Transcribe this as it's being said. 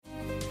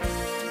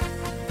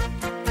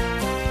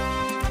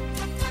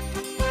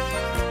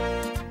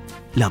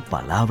La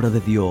palabra de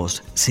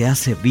Dios se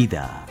hace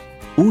vida.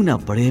 Una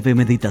breve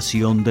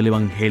meditación del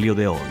Evangelio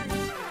de hoy.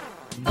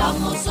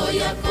 Vamos hoy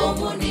a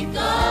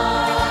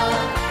comunicar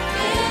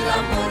que el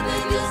amor de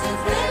Dios es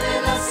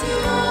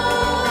revelación.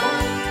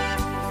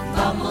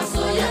 Vamos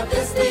hoy a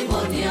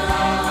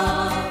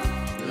testimoniar,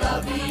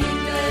 la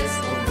Biblia es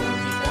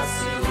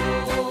comunicación.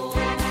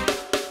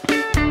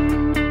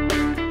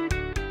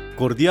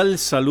 Cordial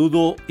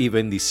saludo y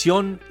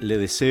bendición. Le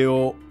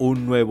deseo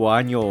un nuevo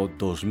año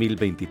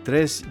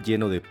 2023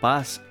 lleno de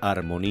paz,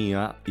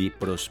 armonía y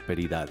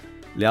prosperidad.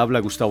 Le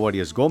habla Gustavo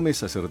Arias Gómez,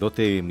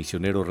 sacerdote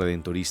misionero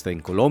redentorista en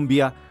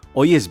Colombia.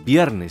 Hoy es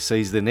viernes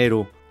 6 de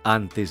enero,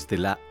 antes de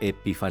la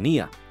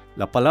Epifanía.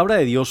 La palabra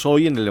de Dios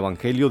hoy en el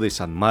Evangelio de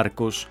San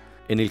Marcos,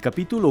 en el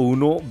capítulo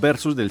 1,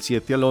 versos del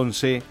 7 al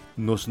 11,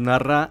 nos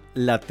narra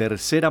la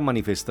tercera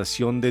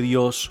manifestación de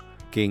Dios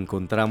que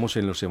encontramos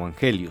en los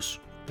Evangelios.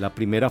 La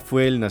primera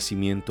fue el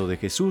nacimiento de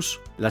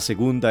Jesús, la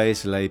segunda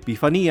es la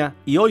Epifanía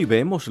y hoy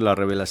vemos la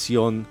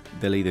revelación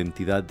de la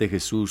identidad de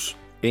Jesús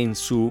en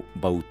su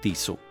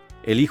bautizo.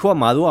 El Hijo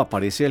amado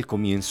aparece al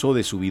comienzo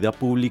de su vida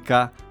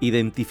pública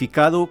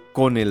identificado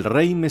con el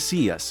Rey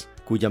Mesías,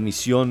 cuya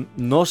misión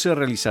no se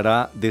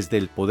realizará desde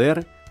el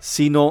poder,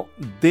 sino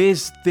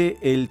desde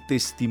el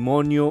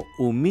testimonio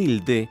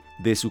humilde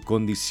de su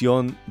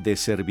condición de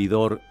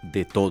servidor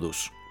de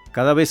todos.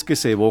 Cada vez que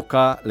se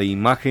evoca la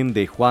imagen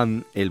de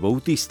Juan el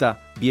Bautista,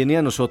 viene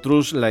a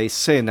nosotros la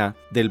escena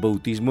del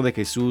bautismo de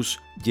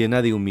Jesús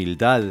llena de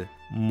humildad,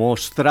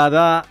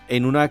 mostrada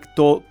en un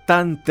acto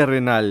tan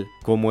terrenal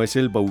como es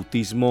el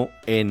bautismo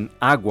en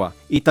agua,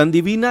 y tan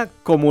divina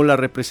como la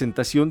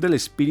representación del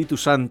Espíritu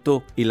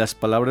Santo y las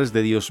palabras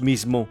de Dios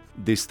mismo,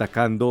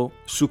 destacando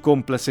su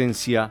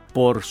complacencia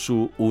por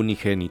su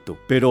unigénito.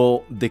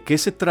 Pero, ¿de qué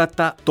se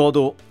trata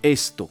todo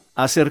esto?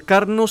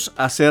 Acercarnos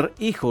a ser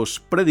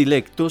hijos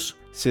predilectos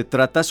se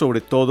trata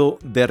sobre todo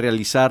de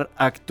realizar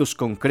actos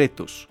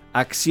concretos,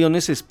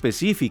 acciones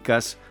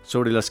específicas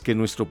sobre las que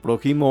nuestro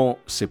prójimo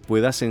se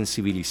pueda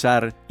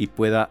sensibilizar y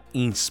pueda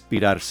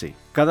inspirarse.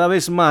 Cada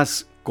vez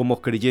más,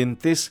 como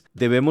creyentes,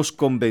 debemos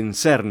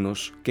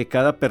convencernos que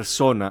cada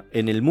persona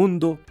en el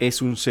mundo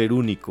es un ser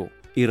único,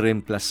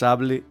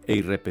 irreemplazable e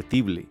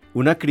irrepetible,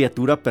 una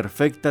criatura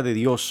perfecta de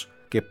Dios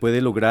que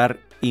puede lograr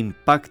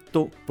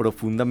impacto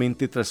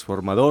profundamente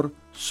transformador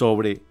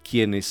sobre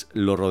quienes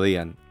lo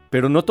rodean.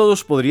 Pero no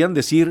todos podrían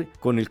decir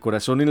con el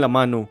corazón en la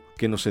mano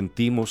que nos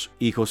sentimos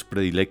hijos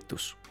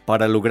predilectos.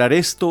 Para lograr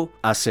esto,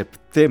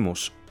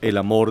 aceptemos el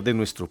amor de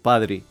nuestro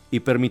Padre y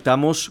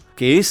permitamos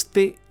que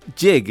éste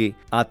llegue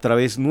a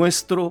través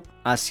nuestro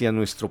hacia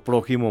nuestro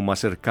prójimo más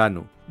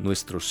cercano,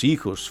 nuestros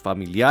hijos,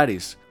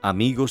 familiares,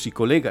 amigos y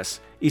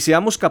colegas, y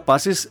seamos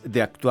capaces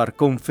de actuar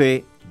con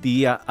fe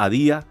día a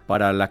día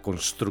para la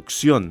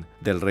construcción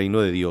del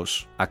reino de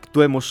Dios.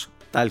 Actuemos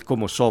tal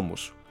como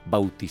somos,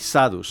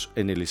 bautizados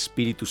en el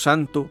Espíritu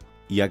Santo,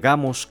 y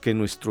hagamos que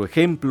nuestro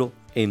ejemplo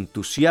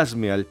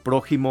entusiasme al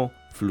prójimo,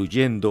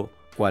 fluyendo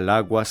cual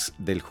aguas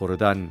del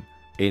Jordán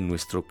en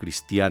nuestro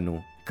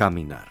cristiano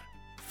caminar.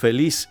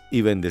 Feliz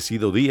y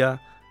bendecido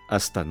día,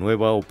 hasta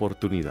nueva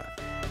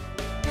oportunidad.